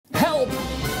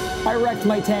I wrecked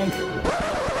my tank.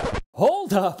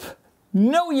 Hold up.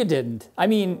 No, you didn't. I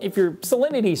mean, if your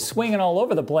salinity's swinging all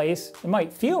over the place, it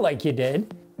might feel like you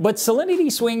did. But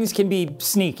salinity swings can be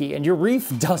sneaky, and your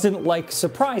reef doesn't like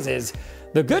surprises.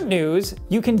 The good news,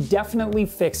 you can definitely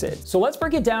fix it. So let's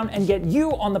break it down and get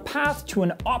you on the path to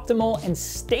an optimal and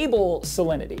stable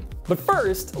salinity. But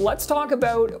first, let's talk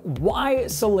about why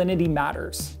salinity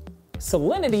matters.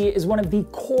 Salinity is one of the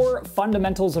core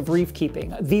fundamentals of reef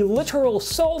keeping, the literal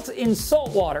salt in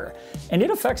saltwater, and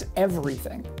it affects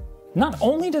everything. Not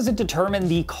only does it determine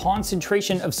the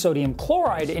concentration of sodium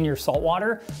chloride in your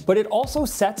saltwater, but it also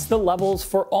sets the levels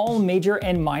for all major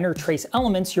and minor trace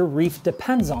elements your reef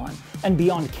depends on. And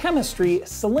beyond chemistry,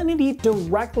 salinity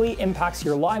directly impacts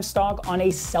your livestock on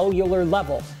a cellular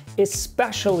level,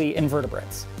 especially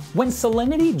invertebrates. When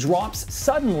salinity drops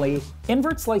suddenly,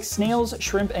 inverts like snails,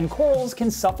 shrimp, and corals can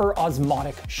suffer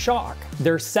osmotic shock.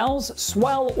 Their cells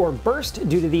swell or burst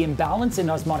due to the imbalance in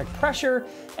osmotic pressure,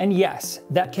 and yes,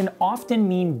 that can often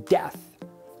mean death.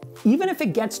 Even if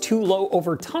it gets too low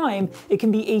over time, it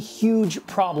can be a huge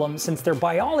problem since their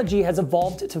biology has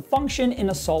evolved to function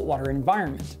in a saltwater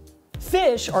environment.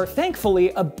 Fish are thankfully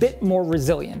a bit more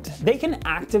resilient. They can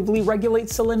actively regulate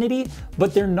salinity,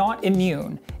 but they're not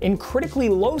immune. In critically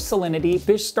low salinity,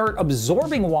 fish start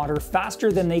absorbing water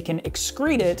faster than they can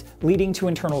excrete it, leading to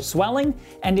internal swelling,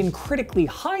 and in critically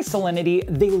high salinity,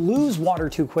 they lose water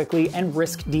too quickly and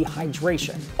risk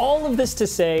dehydration. All of this to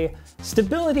say,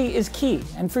 stability is key,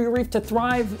 and for your reef to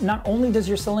thrive, not only does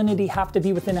your salinity have to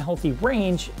be within a healthy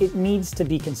range, it needs to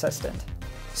be consistent.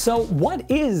 So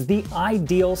what is the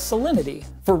ideal salinity?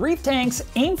 For reef tanks,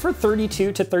 aim for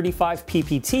 32 to 35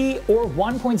 ppt or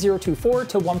 1.024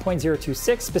 to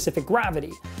 1.026 specific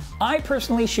gravity. I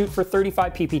personally shoot for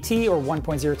 35 ppt or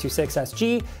 1.026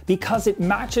 SG because it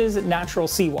matches natural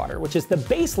seawater, which is the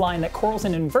baseline that corals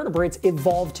and invertebrates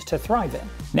evolved to thrive in.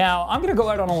 Now, I'm gonna go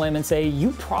out on a limb and say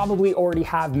you probably already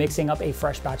have mixing up a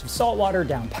fresh batch of saltwater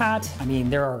down pat. I mean,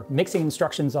 there are mixing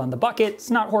instructions on the bucket. It's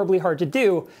not horribly hard to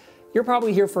do. You're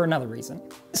probably here for another reason.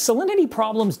 Salinity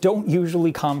problems don't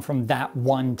usually come from that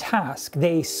one task.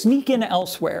 They sneak in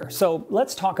elsewhere. So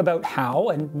let's talk about how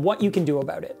and what you can do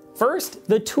about it. First,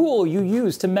 the tool you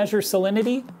use to measure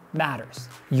salinity matters.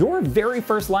 Your very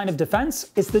first line of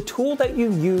defense is the tool that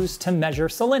you use to measure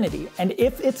salinity, and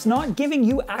if it's not giving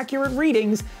you accurate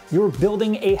readings, you're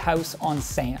building a house on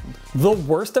sand. The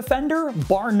worst offender,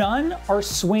 bar none, are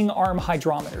swing arm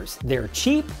hydrometers. They're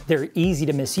cheap, they're easy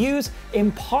to misuse,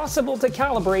 impossible to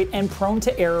calibrate, and prone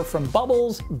to error from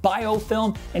bubbles,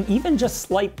 biofilm, and even just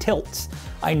slight tilts.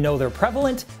 I know they're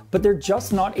prevalent, but they're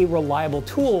just not a reliable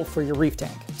tool for your reef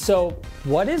tank. So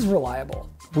what is reliable?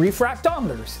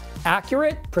 Refractometers.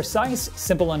 Accurate, precise,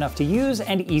 simple enough to use,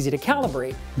 and easy to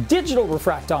calibrate. Digital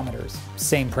refractometers.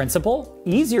 Same principle,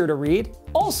 easier to read,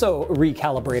 also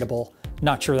recalibratable.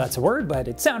 Not sure that's a word, but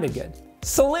it sounded good.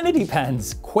 Salinity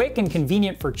pens, quick and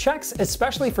convenient for checks,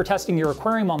 especially for testing your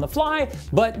aquarium on the fly,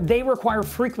 but they require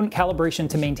frequent calibration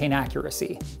to maintain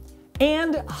accuracy.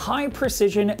 And high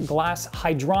precision glass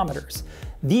hydrometers.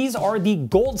 These are the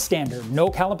gold standard, no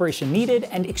calibration needed,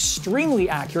 and extremely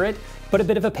accurate, but a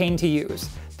bit of a pain to use.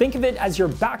 Think of it as your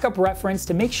backup reference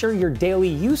to make sure your daily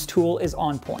use tool is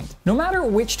on point. No matter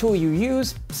which tool you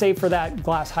use, save for that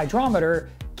glass hydrometer,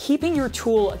 keeping your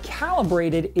tool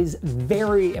calibrated is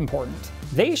very important.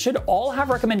 They should all have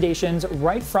recommendations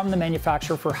right from the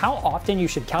manufacturer for how often you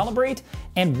should calibrate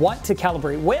and what to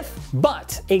calibrate with,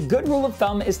 but a good rule of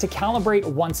thumb is to calibrate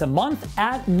once a month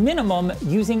at minimum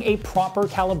using a proper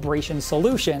calibration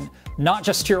solution, not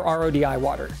just your RODI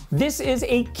water. This is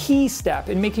a key step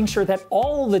in making sure that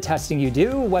all the testing you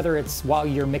do, whether it's while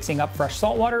you're mixing up fresh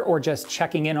saltwater or just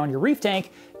checking in on your reef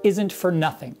tank, isn't for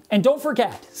nothing. And don't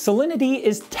forget, salinity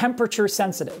is temperature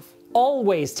sensitive.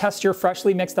 Always test your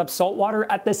freshly mixed up saltwater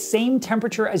at the same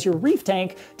temperature as your reef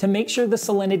tank to make sure the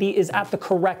salinity is at the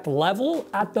correct level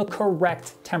at the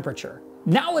correct temperature.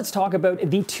 Now let's talk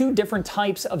about the two different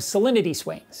types of salinity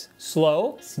swings: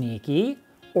 slow, sneaky,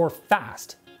 or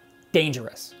fast,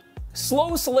 dangerous.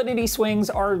 Slow salinity swings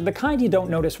are the kind you don't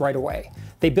notice right away.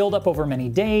 They build up over many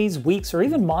days, weeks, or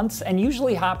even months, and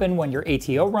usually happen when your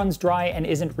ATO runs dry and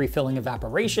isn't refilling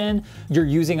evaporation, you're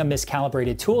using a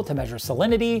miscalibrated tool to measure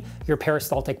salinity, your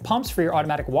peristaltic pumps for your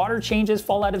automatic water changes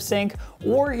fall out of sync,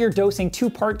 or you're dosing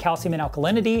 2-part calcium and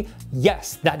alkalinity.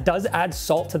 Yes, that does add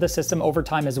salt to the system over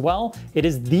time as well. It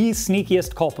is the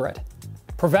sneakiest culprit.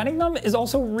 Preventing them is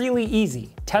also really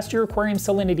easy. Test your aquarium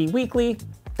salinity weekly.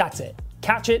 That's it.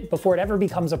 Catch it before it ever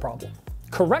becomes a problem.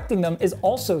 Correcting them is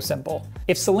also simple.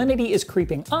 If salinity is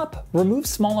creeping up, remove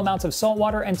small amounts of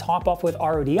saltwater and top off with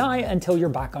RODI until you're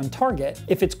back on target.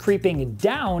 If it's creeping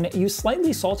down, use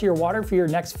slightly saltier water for your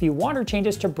next few water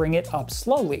changes to bring it up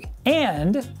slowly.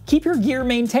 And keep your gear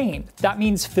maintained. That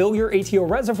means fill your ATO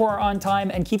reservoir on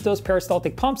time and keep those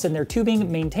peristaltic pumps and their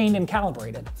tubing maintained and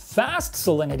calibrated. Fast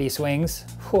salinity swings,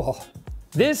 whew,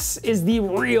 this is the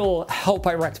real help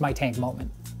I wrecked my tank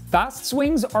moment. Fast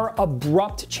swings are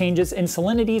abrupt changes in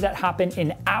salinity that happen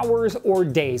in hours or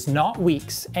days, not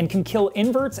weeks, and can kill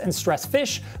inverts and stress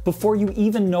fish before you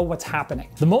even know what's happening.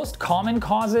 The most common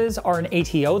causes are an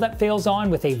ATO that fails on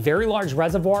with a very large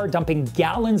reservoir dumping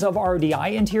gallons of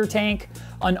RODI into your tank,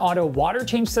 an auto water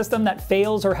change system that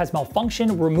fails or has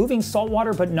malfunction, removing salt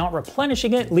water but not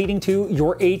replenishing it, leading to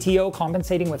your ATO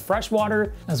compensating with fresh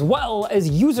water, as well as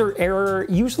user error,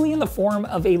 usually in the form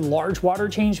of a large water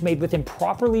change made with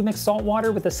improperly mixed salt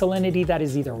water with a salinity that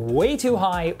is either way too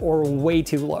high or way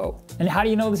too low. And how do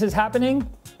you know this is happening?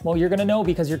 Well, you're gonna know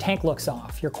because your tank looks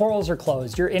off, your corals are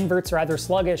closed, your inverts are either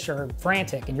sluggish or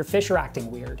frantic, and your fish are acting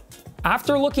weird.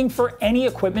 After looking for any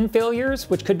equipment failures,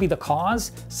 which could be the cause,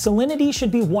 salinity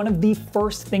should be one of the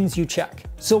first things you check.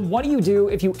 So what do you do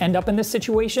if you end up in this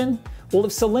situation? Well,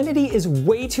 if salinity is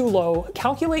way too low,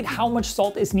 calculate how much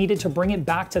salt is needed to bring it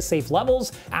back to safe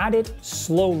levels, add it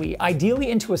slowly,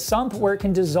 ideally into a sump where it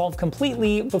can dissolve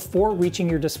completely before reaching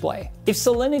your display. If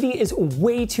salinity is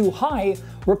way too high,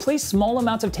 replace small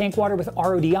amounts of tank water with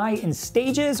RODI in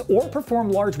stages or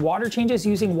perform large water changes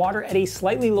using water at a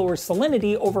slightly lower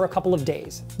salinity over a couple of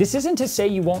days. This isn't to say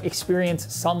you won't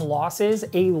experience some losses.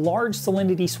 A large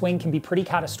salinity swing can be pretty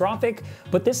catastrophic,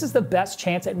 but this is the best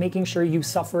chance at making sure you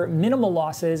suffer minimal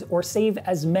losses or save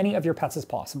as many of your pets as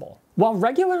possible. While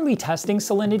regularly testing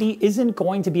salinity isn't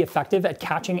going to be effective at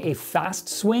catching a fast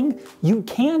swing, you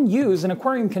can use an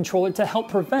aquarium controller to help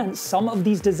prevent some of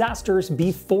these disasters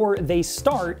before they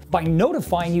start by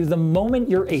notifying you the moment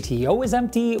your ATO is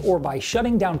empty, or by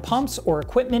shutting down pumps or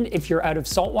equipment if you're out of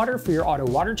salt water for your auto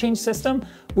water change system,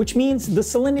 which means the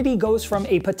salinity goes from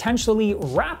a potentially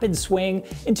rapid swing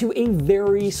into a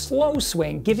very slow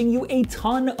swing, giving you a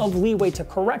ton of leeway to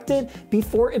correct it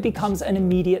before it becomes an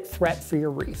immediate threat for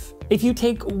your reef. If you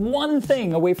take one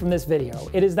thing away from this video,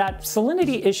 it is that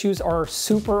salinity issues are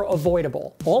super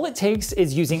avoidable. All it takes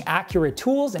is using accurate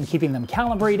tools and keeping them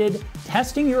calibrated,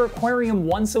 testing your aquarium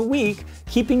once a week,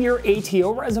 keeping your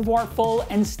ATO reservoir full,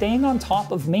 and staying on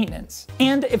top of maintenance.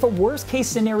 And if a worst case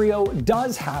scenario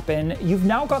does happen, you've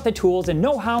now got the tools and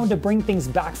know-how to bring things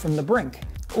back from the brink.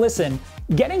 Listen,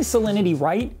 getting salinity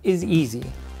right is easy,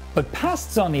 but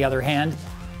pests, on the other hand,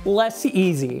 less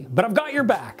easy. But I've got your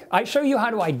back. I show you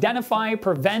how to identify,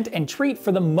 prevent, and treat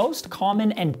for the most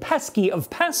common and pesky of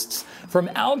pests, from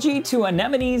algae to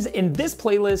anemones, in this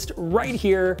playlist right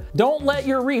here. Don't let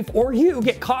your reef or you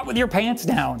get caught with your pants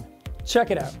down.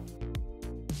 Check it out.